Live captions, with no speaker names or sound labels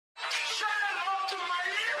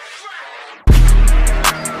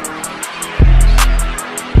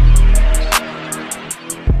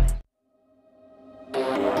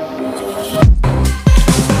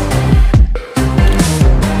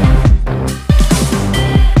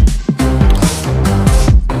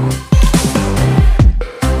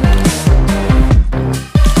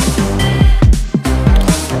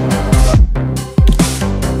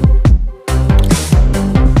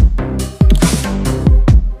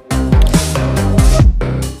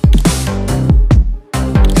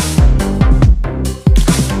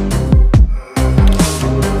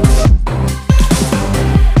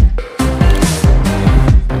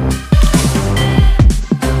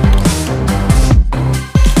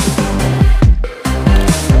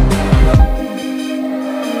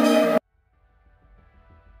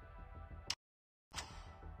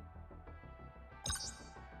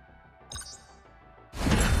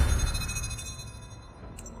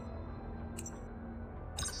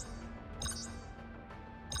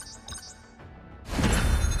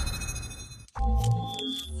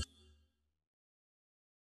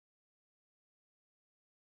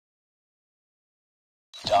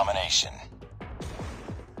determination.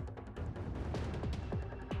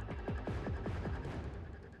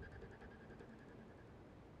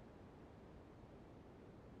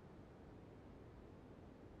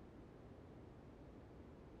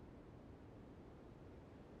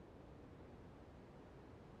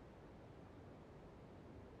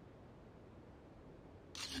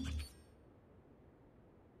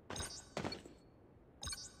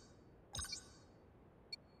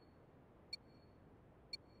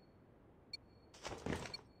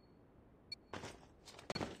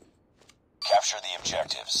 Capture the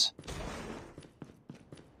objectives.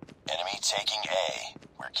 Enemy taking A.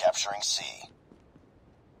 We're capturing C.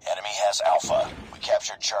 Enemy has Alpha. We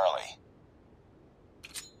captured Charlie.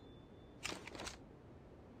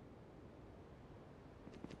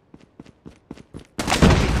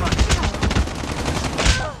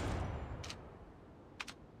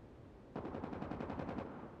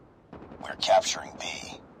 We're capturing B.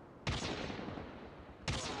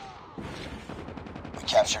 We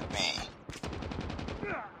captured B.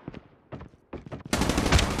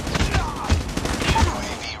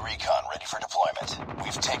 UAV recon ready for deployment.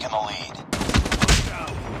 We've taken the lead.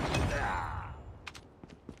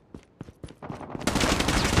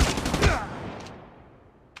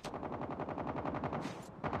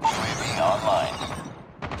 UAV online.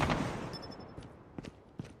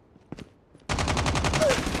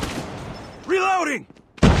 Reloading!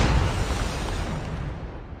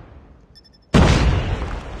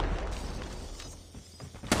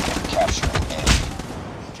 Capturing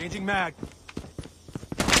A. Changing mag.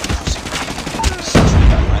 Losing B. Sentry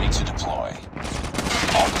gun ready to deploy.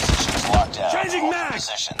 All positions locked down. Changing All mag.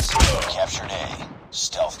 positions. Captured A.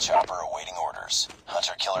 Stealth chopper awaiting orders.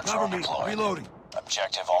 Hunter-killer Cover drone me. deployed. Reloading.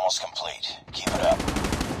 Objective almost complete. Keep it up.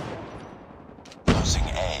 Losing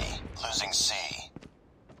A. Losing C.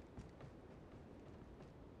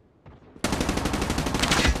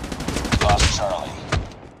 Lost Charlie.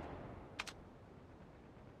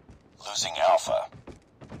 Losing Alpha.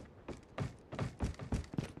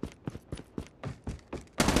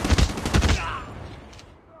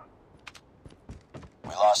 We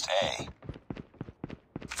lost A.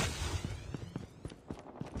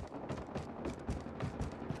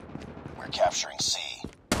 We're capturing C.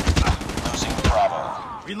 Losing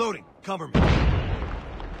Bravo. Reloading. Cover me.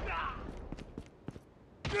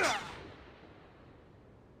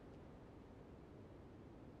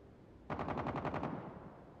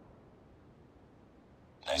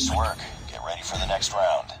 Nice work. Get ready for the next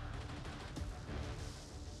round.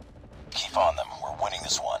 Keep on them. We're winning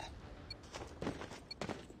this one.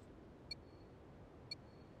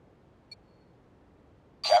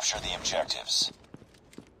 Capture the objectives.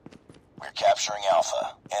 We're capturing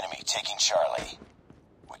Alpha. Enemy taking Charlie.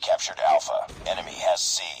 We captured Alpha. Enemy has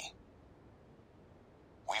C.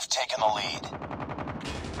 We've taken the lead.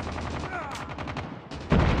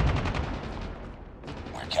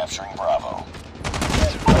 We're capturing Bravo.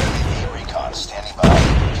 UAV recon standing by.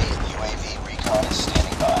 UAV recon is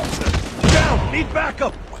standing by. Down! Need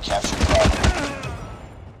backup! We captured Bravo.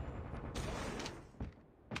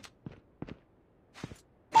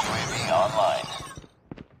 UAV online.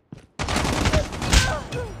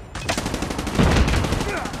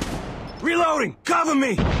 Reloading! Cover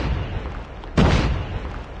me!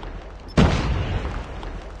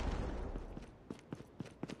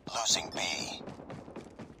 Losing B.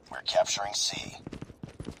 We're capturing C.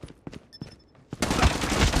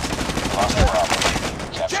 Lost Bravo.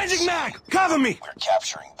 We're capturing Changing C. mag! Cover me! We're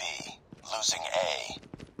capturing B. Losing A.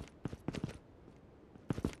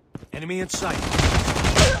 Enemy in sight.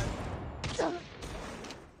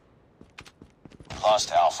 We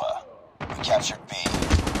lost Alpha. We captured B.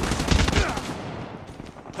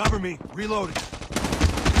 Cover me. Reloading.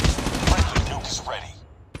 Friendly nuke is ready.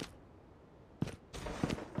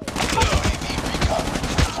 UAV recon ready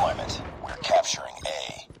for deployment. We're capturing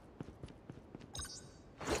A.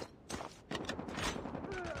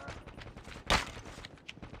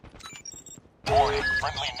 Warning,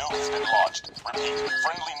 friendly nuke has been launched. Repeat,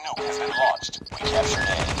 friendly nuke has been launched. We captured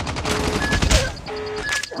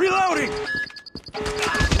A. Reloading!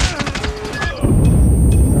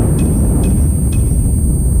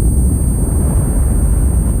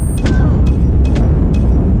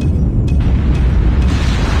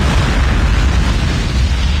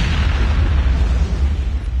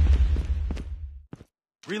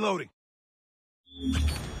 Reloading.